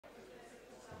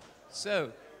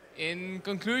So, in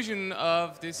conclusion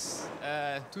of this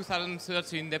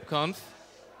 2013 DebConf,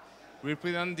 we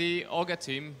present the Orga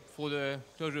team for the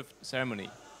closure ceremony.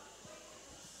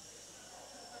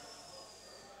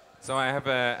 So I have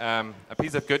a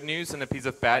piece of good news and a piece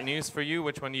of bad news for you.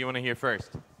 Which one do you want to hear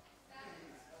first?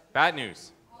 Bad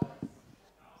news.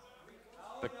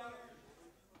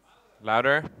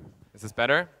 Louder? Is this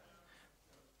better?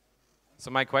 So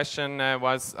my question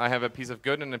was, I have a piece of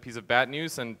good and a piece of bad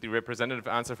news, and the representative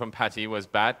answer from Patty was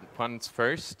bad ones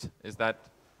first. Is that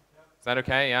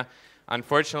okay? Yeah.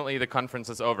 Unfortunately, the conference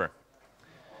is over.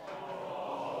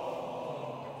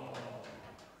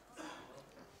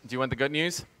 Do you want the good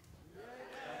news?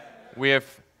 We have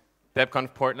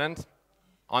DebConf Portland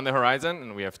on the horizon,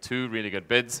 and we have 2 really good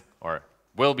bids, or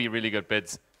will be really good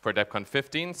bids for DebConf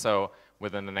 15, so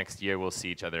within the next year we'll see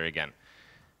each other again.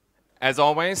 As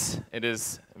always, it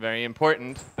is very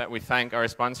important that we thank our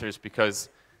sponsors, because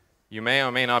you may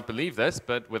or may not believe this,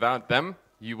 but without them,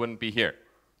 you wouldn't be here.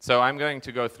 So I'm going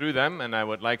to go through them, and I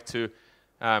would like to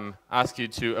ask you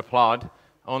to applaud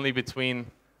only between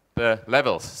the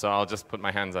levels. So I'll just put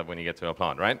my hands up when you get to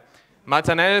applaud, right?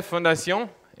 Maternelle Fondation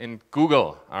and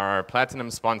Google are our platinum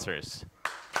sponsors.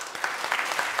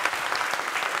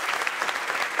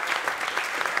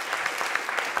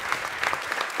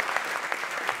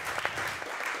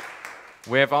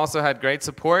 We have also had great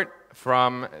support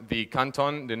from the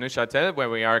Canton de Neuchâtel, where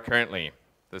we are currently.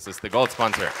 This is the gold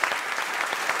sponsor.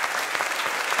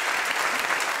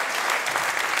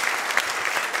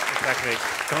 Exactly.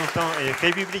 Canton et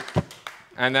République.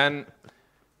 And then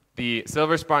the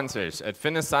silver sponsors at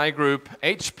Finisci Group,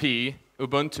 HP,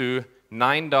 Ubuntu,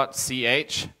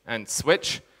 9.ch, and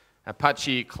Switch,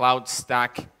 Apache Cloud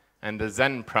Stack, and the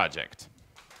Zen project.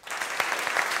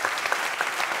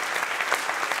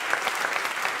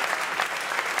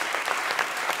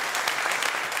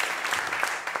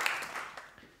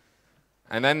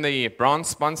 And then the bronze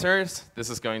sponsors. This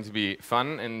is going to be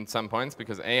fun in some points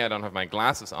because A, I don't have my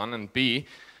glasses on, and B,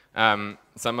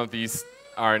 some of these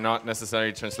are not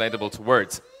necessarily translatable to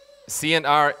words.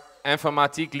 C&R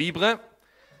Informatique Libre,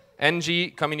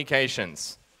 NG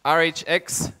Communications,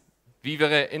 RHX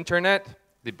Vivere Internet,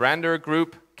 the Brander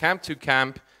Group, Camp to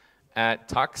Camp,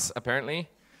 Tux apparently.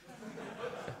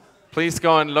 Please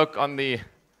go and look on the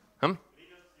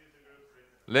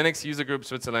Linux User Group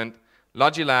Switzerland,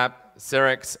 Logilab,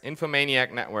 Cerex,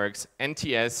 Infomaniac Networks,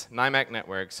 NTS, NIMAC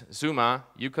Networks, Zuma,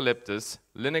 Eucalyptus,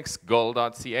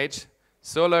 LinuxGoal.ch,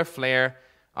 Solar Flare,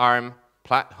 ARM,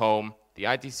 Plat Home, the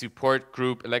IT Support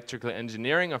Group Electrical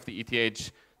Engineering of the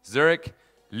ETH Zurich,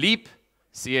 LEAP,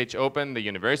 CH Open, the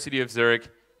University of Zurich,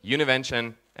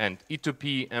 Univention, and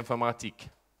Utopie Informatique.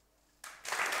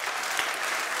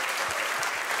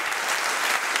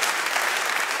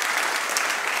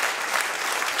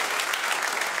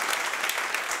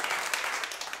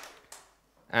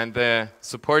 And the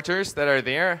supporters that are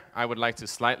there, I would like to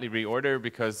slightly reorder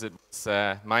because it's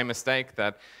my mistake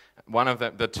that one of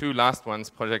the 2 last ones,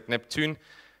 Project Neptune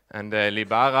and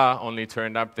Libara, only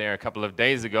turned up there a couple of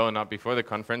days ago, not before the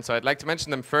conference. So I'd like to mention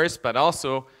them first, but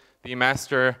also the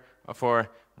Master for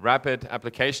Rapid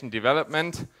Application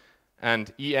Development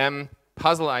and EM,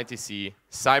 Puzzle ITC,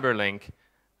 Cyberlink.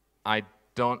 I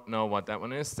don't know what that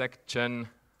one is, Section...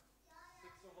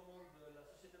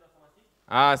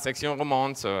 Section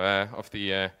Romande, so of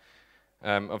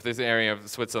this area of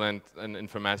Switzerland, an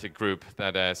informatic group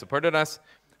that supported us.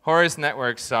 Horus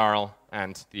Network, SARL,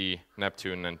 and the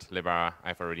Neptune and Libera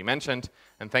I've already mentioned.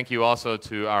 And thank you also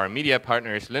to our media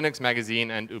partners, Linux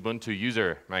Magazine and Ubuntu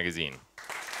User Magazine.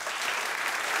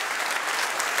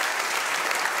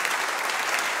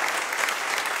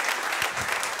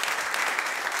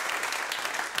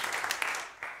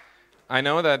 I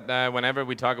know that whenever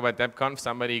we talk about DebConf,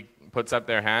 somebody puts up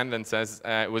their hand and says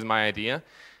it was my idea.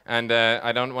 And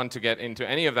I don't want to get into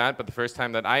any of that, but the first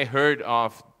time that I heard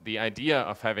of the idea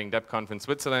of having DebConf in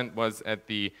Switzerland was at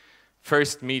the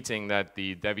first meeting that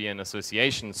the Debian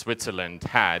Association Switzerland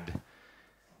had.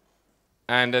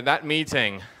 And at that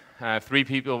meeting, 3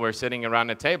 people were sitting around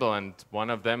a table, and one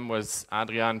of them was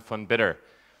Adrian von Bitter.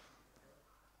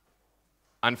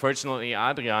 Unfortunately,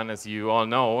 Adrian, as you all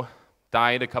know,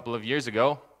 died a couple of years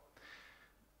ago,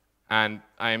 and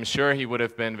I am sure he would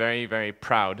have been very, very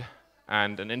proud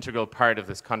and an integral part of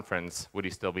this conference would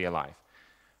he still be alive.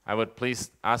 I would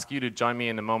please ask you to join me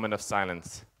in a moment of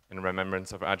silence in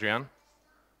remembrance of Adrian.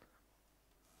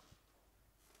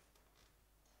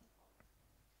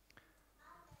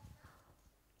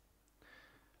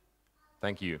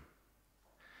 Thank you.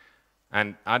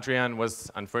 And Adrian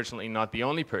was unfortunately not the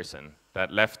only person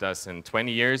that left us in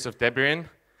 20 years of Debian.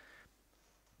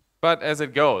 But as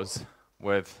it goes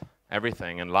with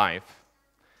everything in life,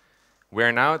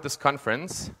 we're now at this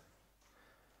conference,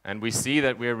 and we see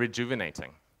that we're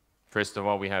rejuvenating. First of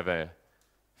all, we have a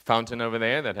fountain over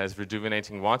there that has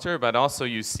rejuvenating water, but also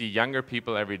you see younger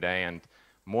people every day and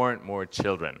more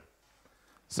children.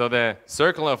 So the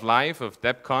circle of life of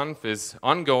DebConf is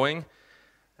ongoing,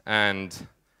 and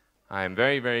I'm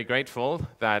very, very grateful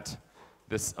that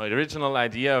this original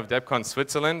idea of DebConf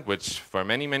Switzerland, which for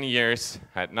many, many years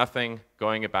had nothing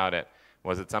going about it,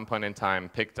 was at some point in time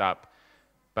picked up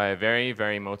by a very,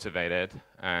 very motivated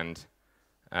and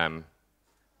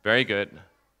very good,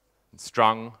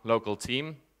 strong local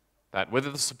team that, with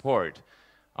the support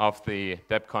of the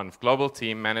DebConf global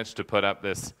team, managed to put up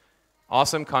this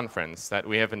awesome conference that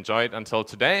we have enjoyed until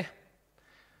today.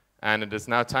 And it is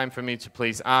now time for me to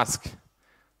please ask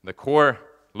the core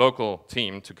local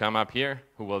team to come up here,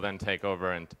 who will then take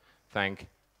over and thank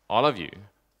all of you,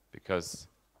 because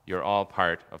you're all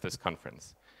part of this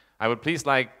conference. I would please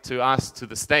like to ask to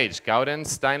the stage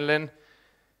Gaudenz Steinlin,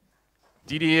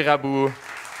 Didier Raboud,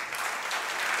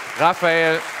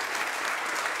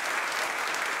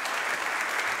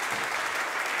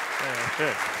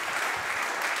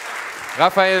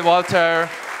 Raphaël Walther,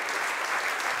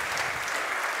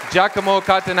 Giacomo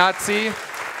Catenazzi,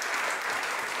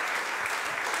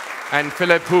 and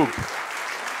Philipp Hug.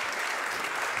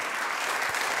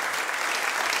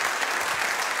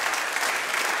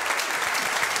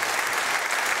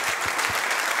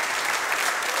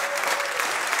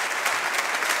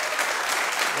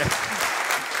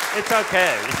 It's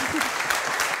okay.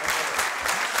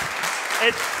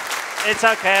 It's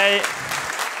okay.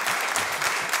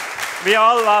 We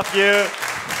all love you.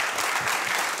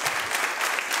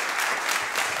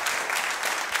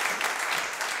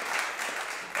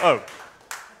 Oh.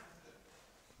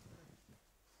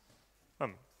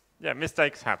 Yeah,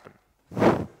 mistakes happen.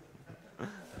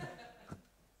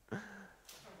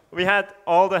 We had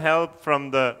all the help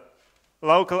from the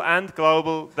local and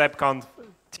global DebConf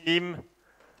team.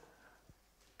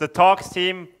 The talks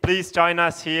team, please join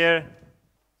us here.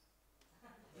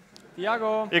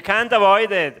 Iago. You can't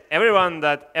avoid it. Everyone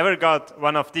that ever got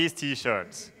one of these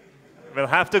t-shirts will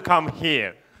have to come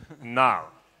here now.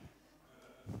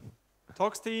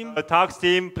 Talks team. The talks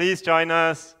team, please join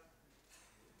us.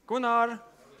 Gunnar.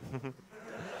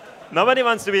 Nobody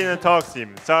wants to be in the talks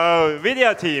team. So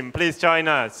video team, please join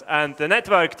us. And the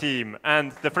network team,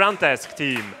 and the front desk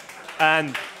team,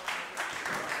 and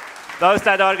those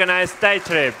that organize day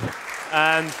trip,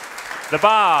 and the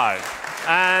bar,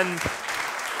 and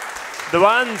the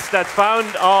ones that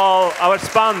found all our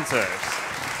sponsors.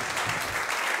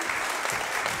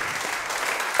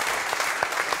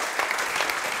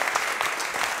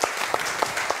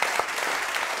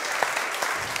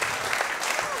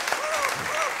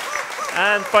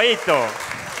 And Paito.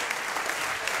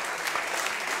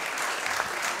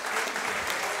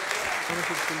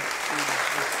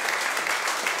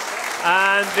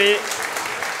 And we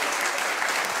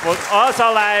would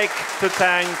also like to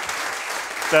thank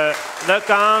the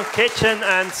Lecan kitchen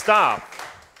and staff.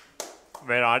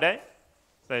 Where are they?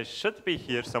 They should be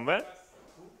here somewhere.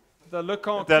 The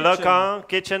Lecan The kitchen. Lecan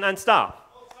kitchen and staff.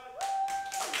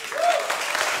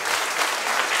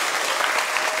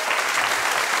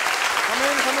 Come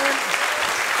in, come in.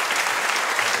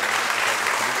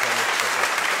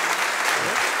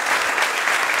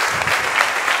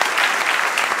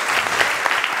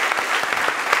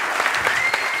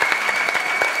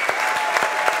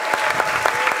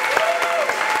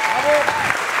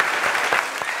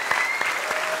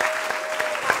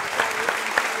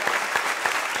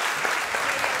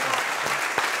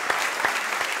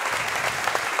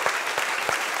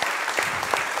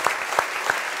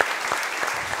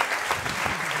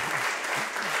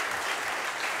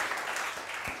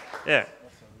 Yeah.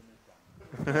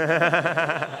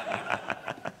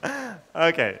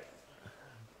 Okay.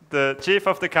 The chief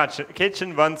of the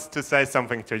kitchen wants to say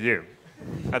something to you.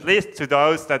 At least to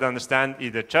those that understand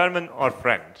either German or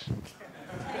French.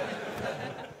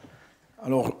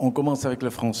 Alors, on commence avec le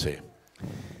français.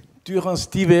 Durant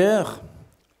cet hiver,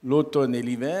 l'automne et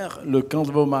l'hiver, le camp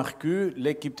de Beaumarcu,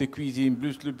 l'équipe de cuisine,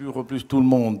 plus le bureau, plus tout le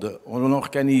monde, on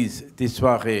organise des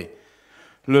soirées.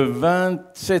 Le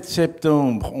 27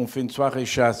 septembre, on fait une soirée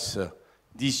chasse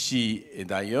d'ici et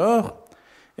d'ailleurs.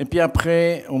 Et puis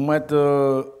après, au mois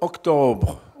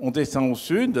d'octobre, on descend au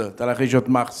sud, dans la région de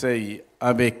Marseille,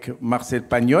 avec Marcel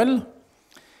Pagnol.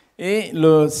 Et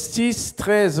le 6,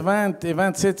 13, 20 et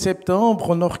 27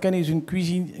 septembre, on organise une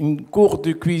cour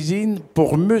de cuisine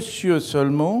pour monsieur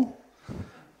seulement,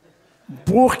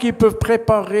 pour qu'ils peuvent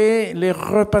préparer les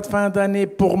repas de fin d'année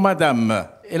pour madame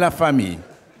et la famille.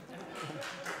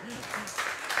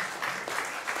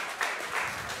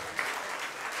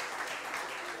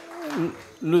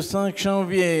 le 5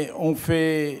 janvier, on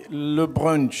fait le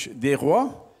brunch des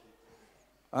rois.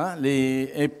 Hein,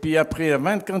 et puis après, le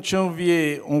 24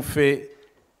 janvier, on fait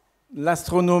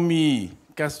l'astronomie,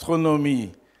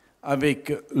 gastronomie,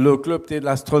 avec le club de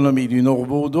l'astronomie du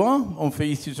Nord-Vaudois. On fait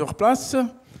ici sur place.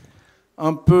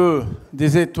 Un peu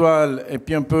des étoiles et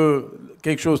puis un peu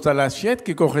quelque chose à l'assiette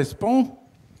qui correspond.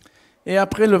 Et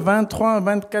après le 23,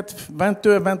 24,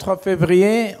 22 et 23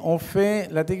 février, on fait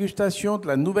la dégustation de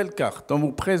la nouvelle carte. On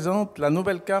vous présente la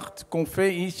nouvelle carte qu'on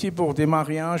fait ici pour des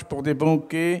mariages, pour des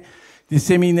banquets, des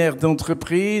séminaires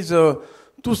d'entreprise.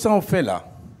 Tout ça, on fait là,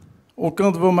 au camp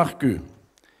de Vaumarcus.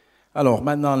 Alors,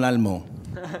 maintenant l'allemand.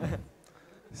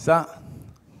 Ça,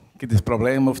 gibt es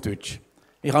Probleme auf Deutsch.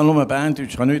 Ich habe nur ein Berndeutsch,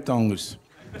 ich kann nichts anderes.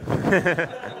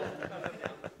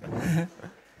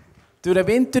 Durch den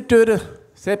Winter, durch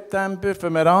September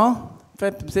fangen wir an.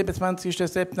 Am 27.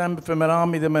 September fangen wir an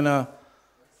mit einem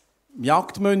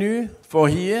Jagdmenü von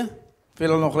hier,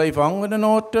 vielleicht noch ein bisschen auf anderen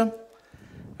Orten.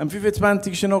 Am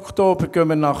 25. Oktober gehen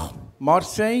wir nach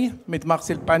Marseille mit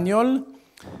Marcel Pagnol.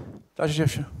 Das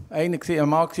war ein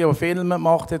Mann, der Filme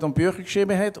gemacht hat und Bücher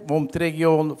geschrieben hat, der um die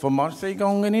Region von Marseille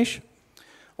gegangen ist.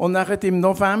 Und dann im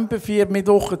November, 4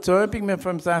 Wochen zur Übung, wir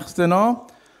fangen am 6. an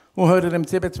und hören am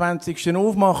 27.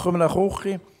 auf, machen wir eine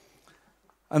Küche.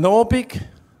 Ein Abend,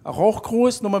 ein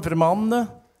Kochkurs, nur für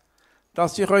Männer,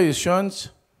 dass sie ein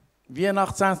schönes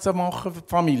Weihnachtsessen machen für die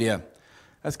Familie.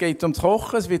 Es geht ums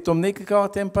Kochen, es wird um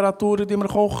Temperaturen, die wir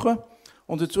kochen.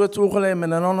 Und dazu lassen wir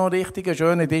dann auch noch richtig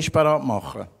schönen Tisch parat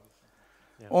machen.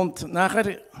 Ja. Und nachher,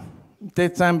 im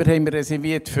Dezember haben wir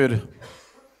reserviert für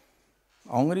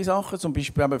andere Sachen, zum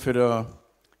Beispiel eben für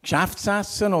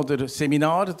Geschäftsessen oder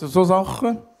Seminare oder so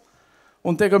Sachen.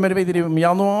 Und dann gehen wir wieder im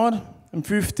Januar. Am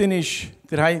 5. ist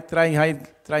der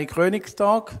drei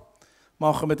Königstag.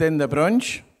 Machen wir dann einen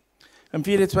Brunch. Am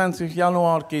 24.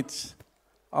 Januar gibt es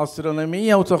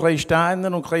Astronomie, also ein bisschen Sterne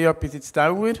und ein bisschen etwas ins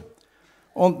Tower.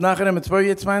 Und nachher am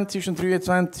 22. und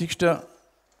 23.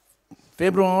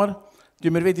 Februar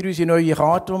tun wir wieder unsere neue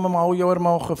Karte, die wir mal Jahr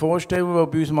machen, vorstellen. Weil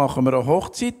bei uns machen wir eine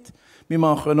Hochzeit, wir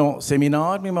machen noch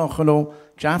Seminar, wir machen noch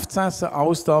Geschäftsessen,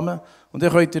 alles zusammen. Und ihr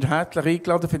könnt herzlich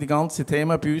eingeladen, für die ganzen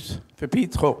Themen bei uns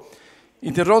vorbeizukommen.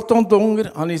 In der Rotonde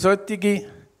unten habe ich solche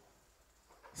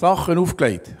Sachen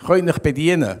aufgelegt. Ihr könnt euch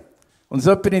bedienen. Und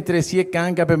wenn es jemand interessiert,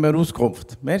 gerne geben wir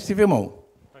Auskunft. Merci vielmals.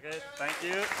 Okay, thank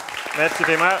you. Merci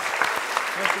vielmals.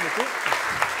 Merci beaucoup.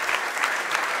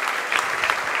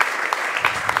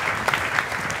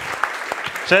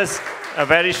 Just a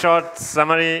very short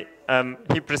summary.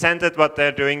 He presented what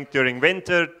they're doing during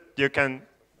winter. You can,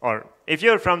 or if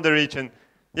you're from the region,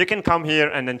 you can come here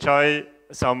and enjoy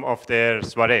some of their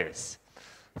soirees.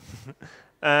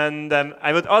 And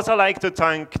I would also like to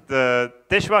thank the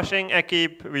dishwashing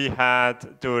equipe we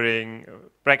had during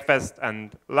breakfast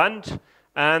and lunch,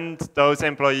 and those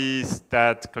employees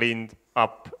that cleaned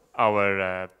up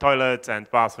our toilets and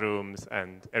bathrooms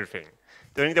and everything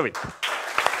during the week.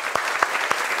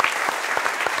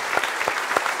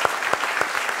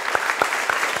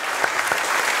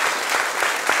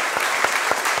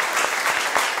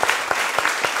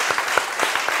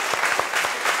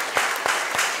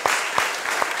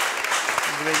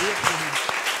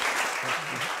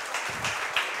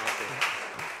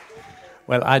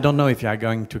 Well, I don't know if you are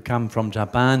going to come from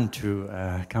Japan to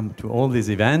come to all these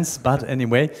events, but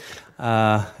anyway,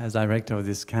 as director of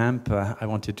this camp, I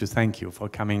wanted to thank you for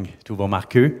coming to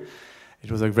Vaumarcus.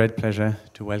 It was a great pleasure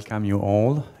to welcome you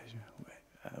all.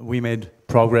 We made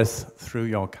progress through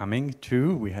your coming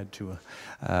too. We had to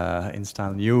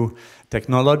install new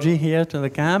technology here to the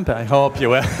camp. I hope you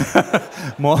were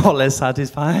more or less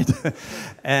satisfied.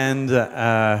 And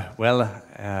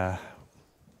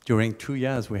during 2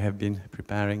 years, we have been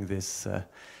preparing this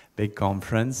big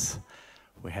conference.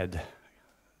 We had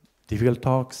difficult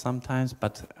talks sometimes,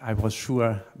 but I was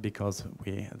sure, because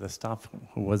the staff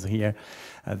who was here,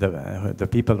 the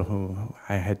people who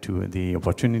I had the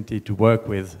opportunity to work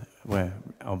with were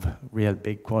of real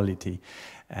big quality.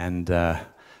 And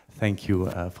thank you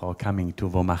for coming to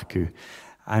Vaumarcus.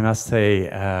 I must say,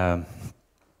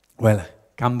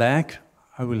 come back.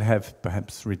 I will have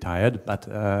perhaps retired, but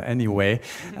anyway,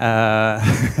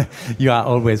 you are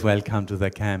always welcome to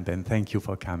the camp, and thank you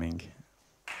for coming.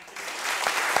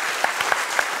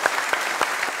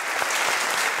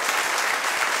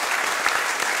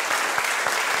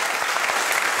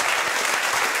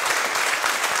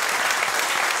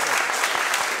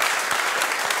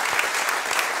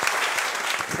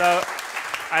 So,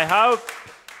 I hope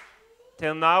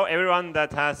till now everyone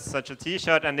that has such a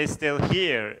t-shirt and is still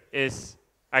here is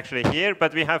actually here,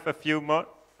 but we have a few more.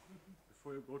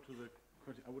 Before you go to the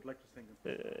I would like to thank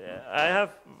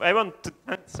I want to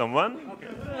thank someone.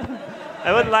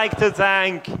 I would like to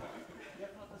thank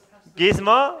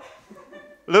Gizmo,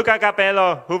 Luca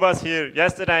Capello, who was here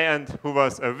yesterday and who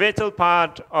was a vital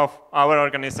part of our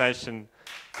organization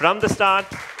from the start.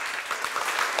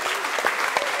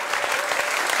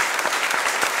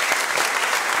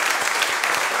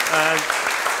 And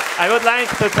I would like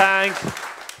to thank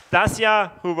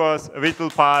Dacia, who was a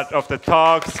vital part of the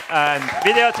talks and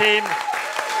video team.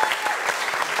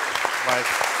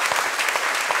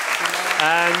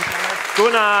 And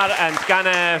Gunnar and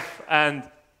Ganef and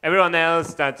everyone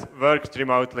else that worked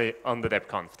remotely on the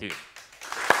DebConf team.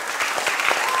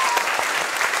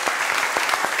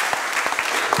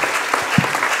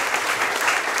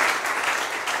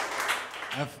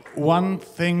 I have one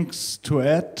thing to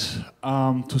add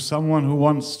to someone who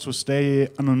wants to stay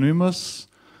anonymous.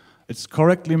 It's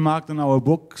correctly marked in our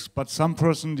books, but some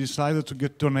person decided to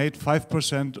donate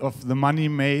 5% of the money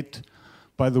made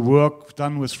by the work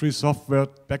done with free software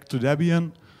back to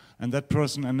Debian, and that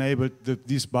person enabled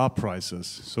these bar prices.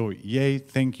 So yay,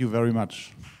 thank you very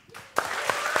much.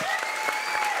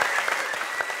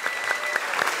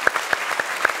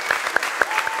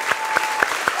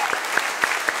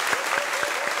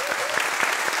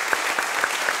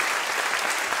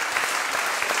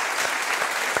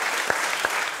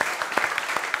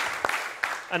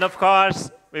 And of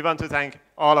course, we want to thank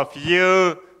all of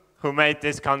you who made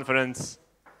this conference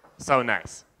so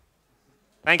nice.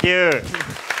 Thank you.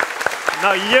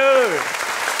 No, you.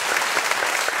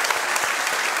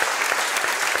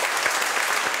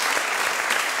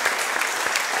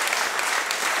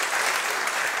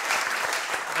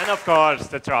 And of course,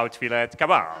 the trout fillet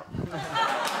kebab.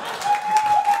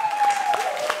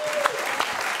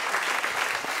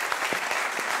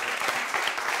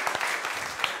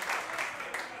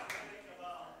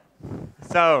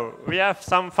 So, we have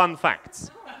some fun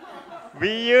facts.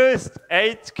 We used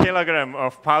 8 kilograms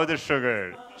of powdered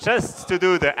sugar just to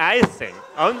do the icing,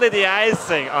 only the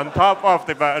icing on top of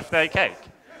the birthday cake.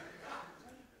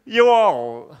 You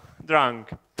all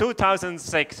drank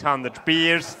 2,600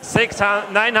 beers,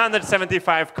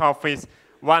 975 coffees,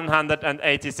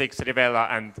 186 Rivella,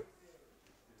 and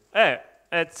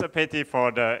it's a pity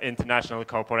for the international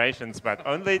corporations, but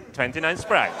only 29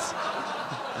 Sprites.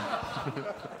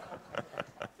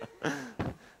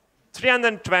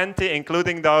 320,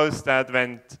 including those that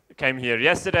came here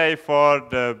yesterday for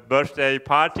the birthday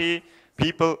party,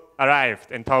 people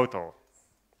arrived in total.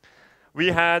 We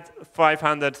had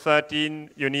 513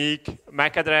 unique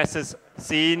MAC addresses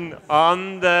seen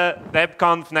on the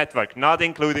DebConf network, not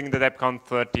including the DebConf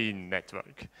 13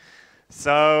 network.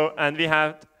 So, and we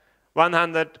had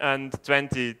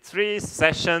 123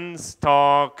 sessions,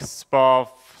 talks,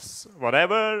 BOFs,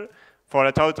 whatever, for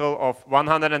a total of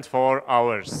 104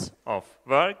 hours of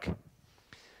work.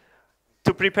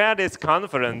 To prepare this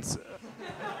conference,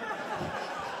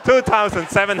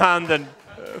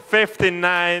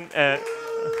 2,759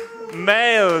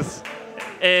 mails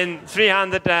in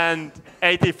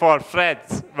 384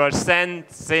 threads were sent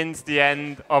since the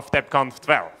end of DebConf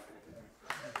 12.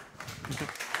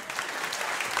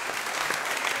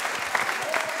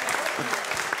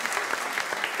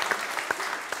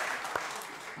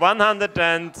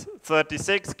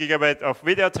 136 gigabit of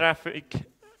video traffic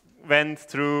went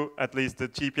through at least the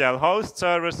GPL host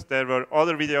servers. There were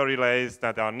other video relays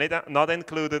that are not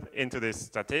included into these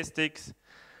statistics.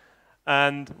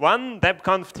 And one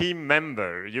DebConf team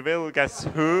member, you will guess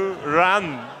who,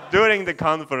 ran during the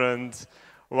conference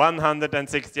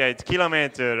 168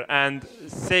 kilometers and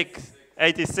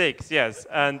 86, yes,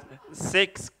 and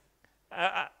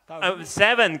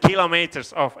 7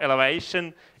 kilometers of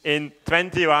elevation in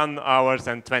 21 hours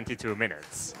and 22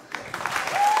 minutes.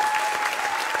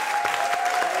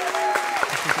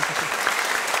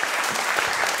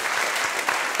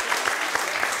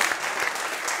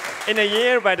 In a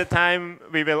year, by the time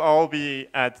we will all be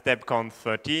at DebConf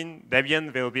 13,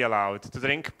 Debian will be allowed to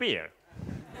drink beer.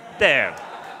 There.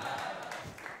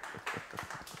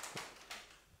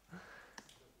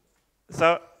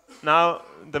 So now,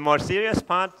 the more serious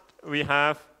part, we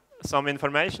have some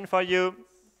information for you.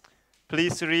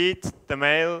 Please read the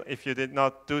mail, if you did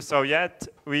not do so yet,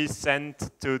 we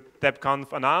sent to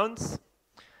DebConf Announce.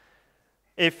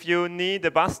 If you need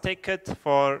a bus ticket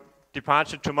for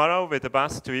departure tomorrow with the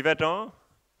bus to Yverdon,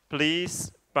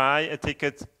 please buy a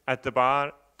ticket at the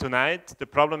bar tonight. The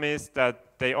problem is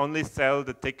that they only sell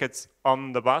the tickets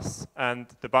on the bus, and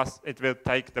it will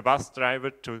take the bus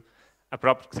driver to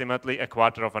approximately a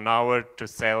quarter of an hour to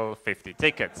sell 50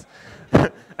 tickets.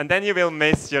 And then you will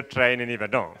miss your train in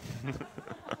Yverdon.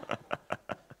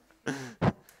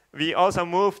 we also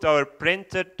moved our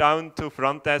printer down to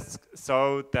front desk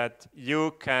so that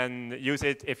you can use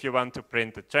it if you want to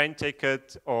print a train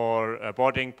ticket or a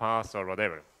boarding pass or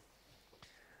whatever.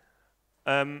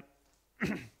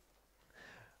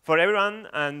 For everyone,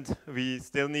 and we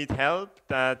still need help,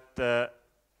 that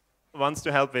wants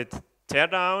to help with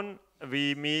teardown,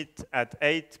 we meet at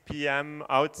 8 p.m.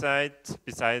 outside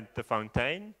beside the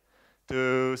fountain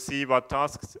to see what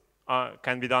tasks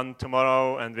can be done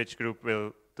tomorrow and which group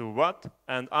will do what.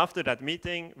 And after that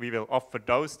meeting, we will offer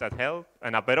those that help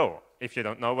an apéro. If you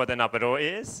don't know what an apéro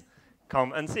is,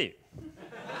 come and see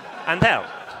and help.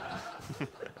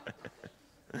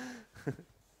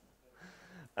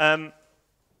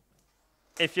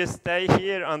 If you stay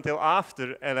here until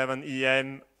after 11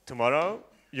 a.m. tomorrow,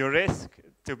 you risk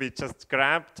to be just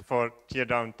grabbed for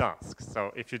teardown tasks.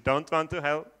 So if you don't want to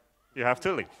help, you have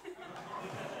to leave.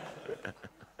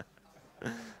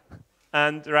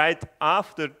 And right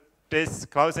after this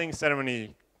closing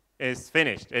ceremony is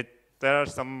finished, there are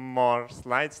some more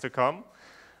slides to come.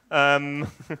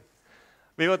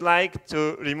 We would like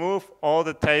to remove all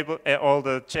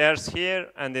the chairs here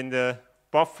and in the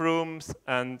buff rooms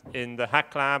and in the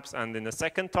hack labs and in the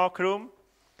second talk room.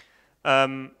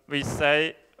 We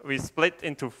split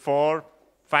into 5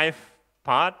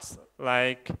 parts,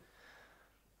 like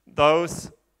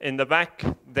those in the back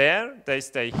there, they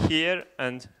stay here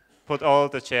and put all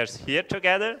the chairs here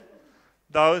together.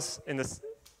 Those in the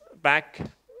back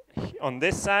on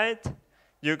this side,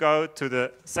 you go to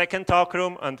the second talk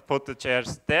room and put the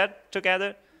chairs there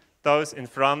together. Those in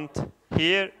front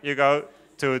here, you go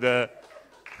to the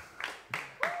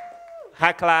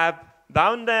hack lab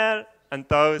down there, and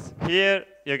those here,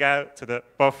 you go to the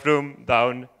buff room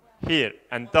down here.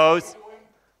 And those,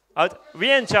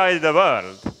 we enjoy the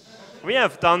world. We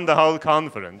have done the whole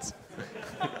conference.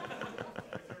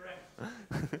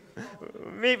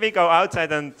 we go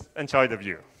outside and enjoy the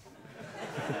view.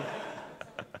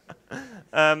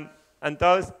 And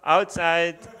those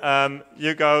outside,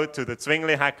 you go to the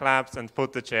Zwingli hack labs and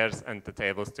put the chairs and the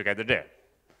tables together there.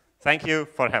 Thank you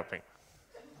for helping.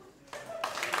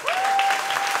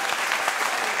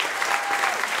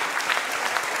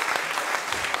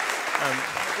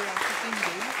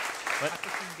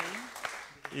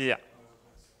 Yeah.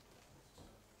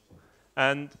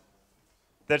 And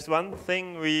there's one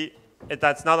thing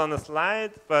that's not on the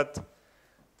slide, but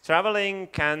traveling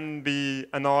can be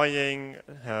annoying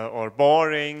or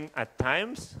boring at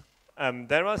times.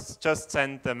 There was just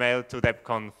sent a mail to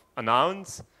DebConf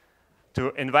announce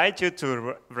to invite you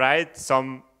to write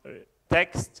some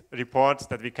text reports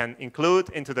that we can include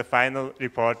into the final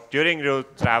report during your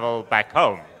travel back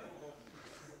home.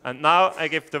 And now I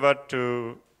give the word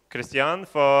to Christian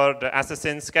for the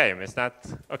Assassin's game. Is that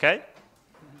okay?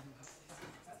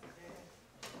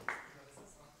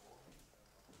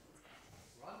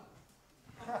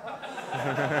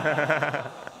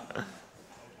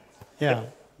 Yeah,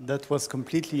 that was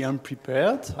completely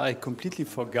unprepared. I completely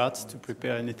forgot to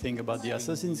prepare anything about the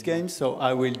Assassin's game, so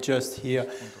I will just here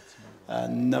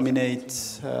nominate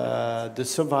the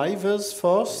survivors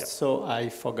first. So I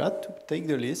forgot to take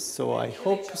the list, so I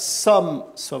hope some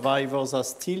survivors are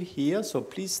still here. So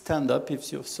please stand up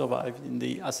if you've survived in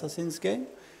the Assassin's game.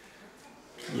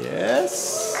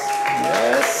 Yes,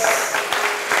 yes.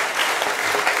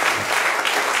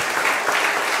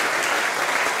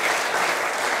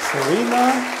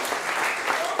 Serena.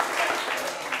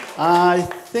 I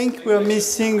think we're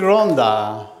missing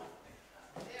Rhonda.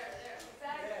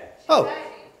 Oh.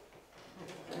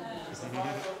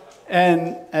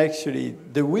 And actually,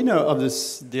 the winner of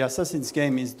the Assassin's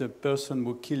game is the person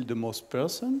who killed the most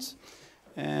persons.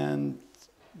 And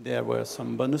there were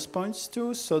some bonus points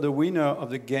too. So the winner of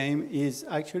the game is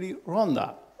actually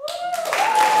Rhonda.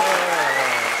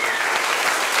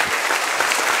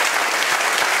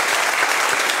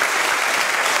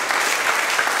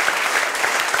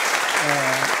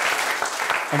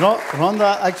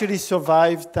 Rhonda actually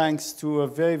survived thanks to a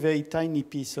very, very tiny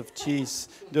piece of cheese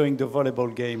during the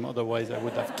volleyball game. Otherwise, I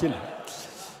would have killed her.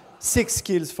 6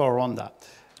 kills for Rhonda.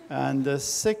 And the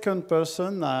second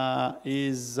person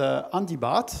is Andy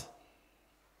Bart.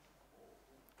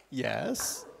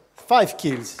 Yes. 5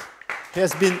 kills. He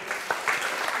has been...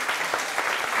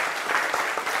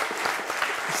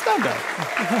 It's not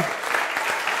bad.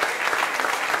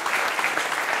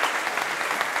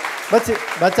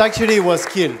 But actually, he was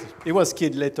killed. He was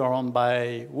killed later on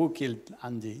by who killed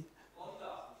Andy?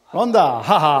 Rhonda.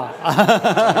 Haha.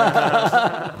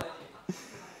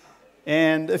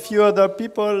 And a few other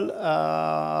people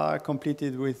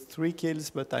completed with 3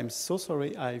 kills, but I'm so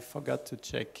sorry, I forgot to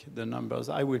check the numbers.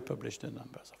 I will publish the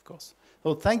numbers, of course.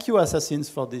 So thank you, Assassins,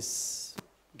 for this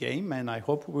game, and I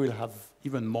hope we will have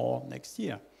even more next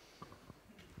year.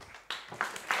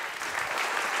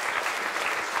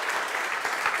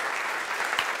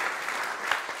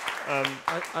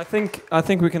 I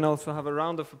think we can also have a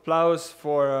round of applause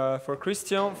for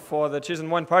Christian for the Cheese and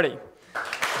Wine party.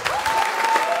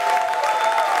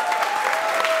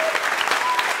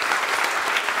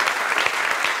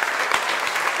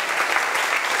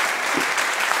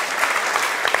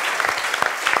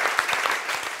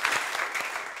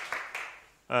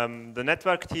 The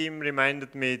network team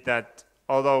reminded me that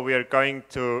although we are going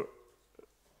to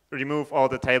remove all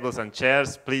the tables and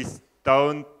chairs, please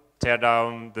don't tear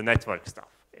down the network stuff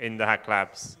in the hack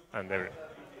labs and everything.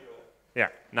 Yeah,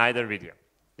 neither video.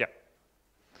 Yeah.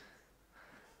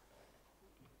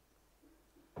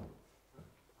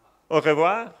 Au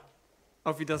revoir.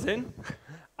 Auf Wiedersehen.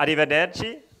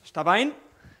 Arrivederci. Está bem?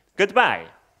 Goodbye.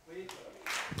 Wait.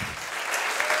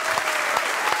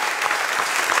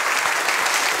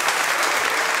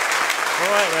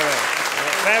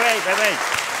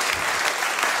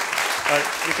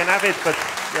 You can have it, but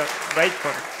wait for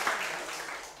it.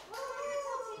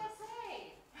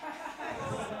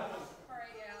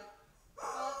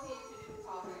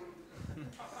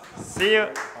 See you.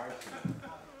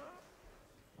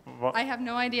 What? I have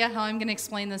no idea how I'm going to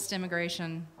explain this to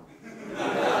immigration.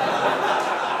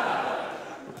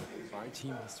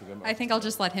 I think I'll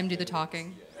just let him do the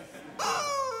talking.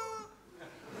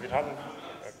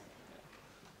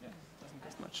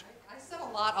 I said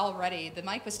a lot already. The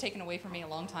mic was taken away from me a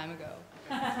long time ago.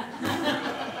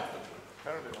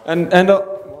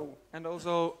 And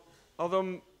also,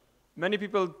 although many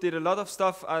people did a lot of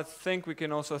stuff, I think we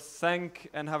can also thank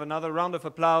and have another round of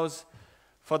applause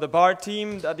for the bar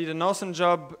team that did an awesome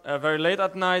job very late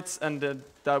at night and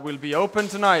that will be open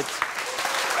tonight.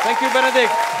 Thank you,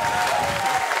 Benedict.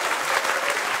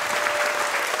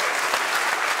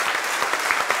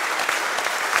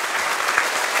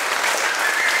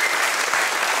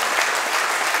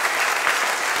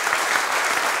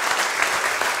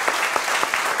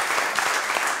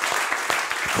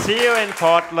 See you in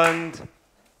Portland.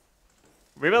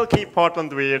 We will keep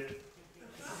Portland weird.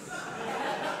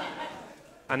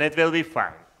 And it will be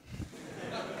fun.